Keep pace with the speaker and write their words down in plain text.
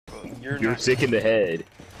You're sick in the head.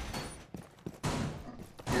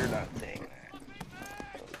 You're not saying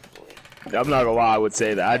that. I'm not gonna lie, I would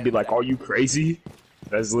say that. I'd be like, are you crazy?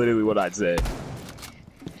 That's literally what I'd say.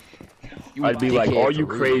 I'd be like, are you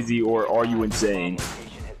crazy or are you insane?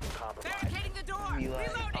 Be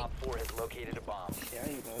like, yeah,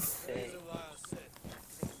 you gonna say.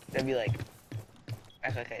 They'd be like,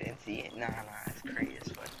 act like I didn't see it. Nah, it's crazy as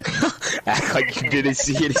fuck. Act like you didn't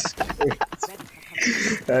see it.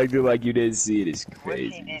 Acting like you didn't see it is crazy.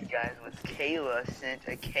 What she did, guys, was Kayla sent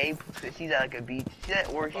a K. She's at like a beach. She's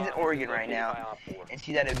in Oregon right now, and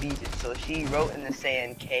she's at a beach. So she wrote in the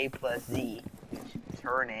sand K plus Z. It's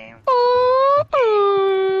her name.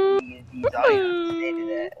 He's all you say to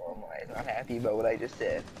that. Oh my, I'm not happy about what I just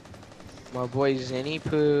said. My boy Zenny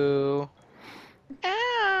Poo.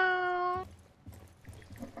 Ow.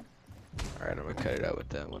 Alright, I'm gonna cut it out with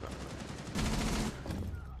that one.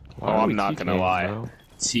 Oh, I'm not gonna lie.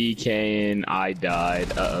 TK and I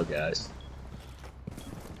died. Uh-oh, guys.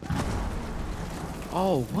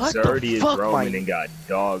 Oh, what Zerdy the is fuck, roaming and got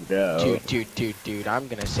dogged out. Dude, I'm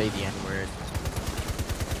gonna say the N-word.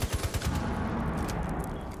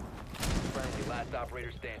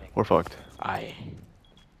 We're fucked.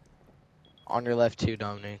 On your left too,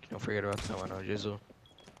 Dominic. Don't forget about that one, Jizzle.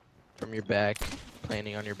 From your back.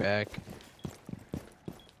 Planning on your back.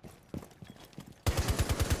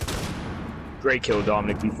 Great kill,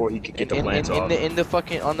 Dominic, before he could get the plants off. In the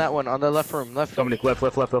fucking, on that one, on the left room, left. Dominic, left.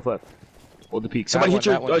 Hold the peak. Somebody hit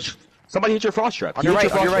your frost trap. On your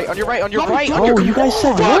right. Oh, you guys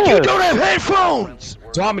said fuck, left. you don't have headphones!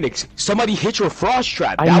 Dominic, somebody hit your frost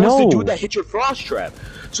trap. That was the dude that hit your frost trap.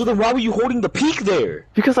 So then why were you holding the peak there?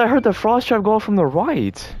 Because I heard the frost trap go from the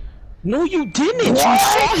right. No, you didn't. What?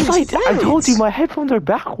 I told you my headphones are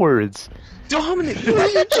backwards. Dominic, what are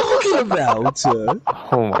you talking about?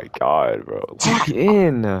 Oh my god, bro. Lock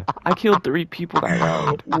in. I killed 3 people that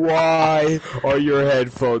round. Why are your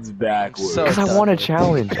headphones backwards? Because I want a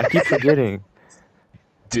challenge. I keep forgetting.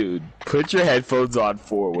 Dude, put your headphones on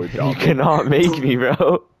forward, Dominic. You cannot make me,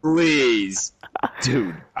 bro. Please.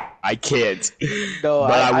 Dude, I can't. No,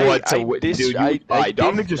 but I want to win. Dude,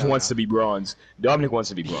 Dominic just wants to be bronze. Dominic wants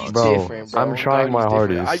to be bronze. Bro, I'm trying my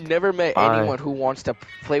hardest. I've never met anyone who wants to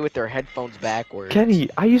play with their headphones backwards. Kenny,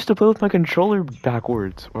 I used to play with my controller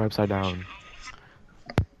backwards or upside down.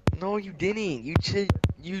 No, you didn't.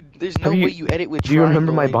 There's no way you edit with. Do you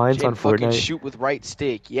remember my binds on Fortnite? Shoot with right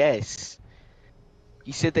stick. Yes.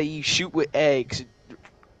 You said that you shoot with X,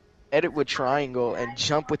 edit with triangle, and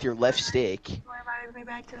jump with your left stick.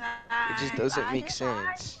 It just doesn't make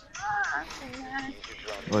sense.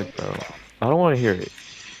 Look, bro, I don't want to hear it.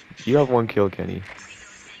 You have 1 kill, Kenny.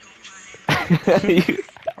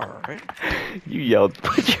 Alright. You yelled,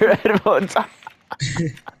 put your headphones on.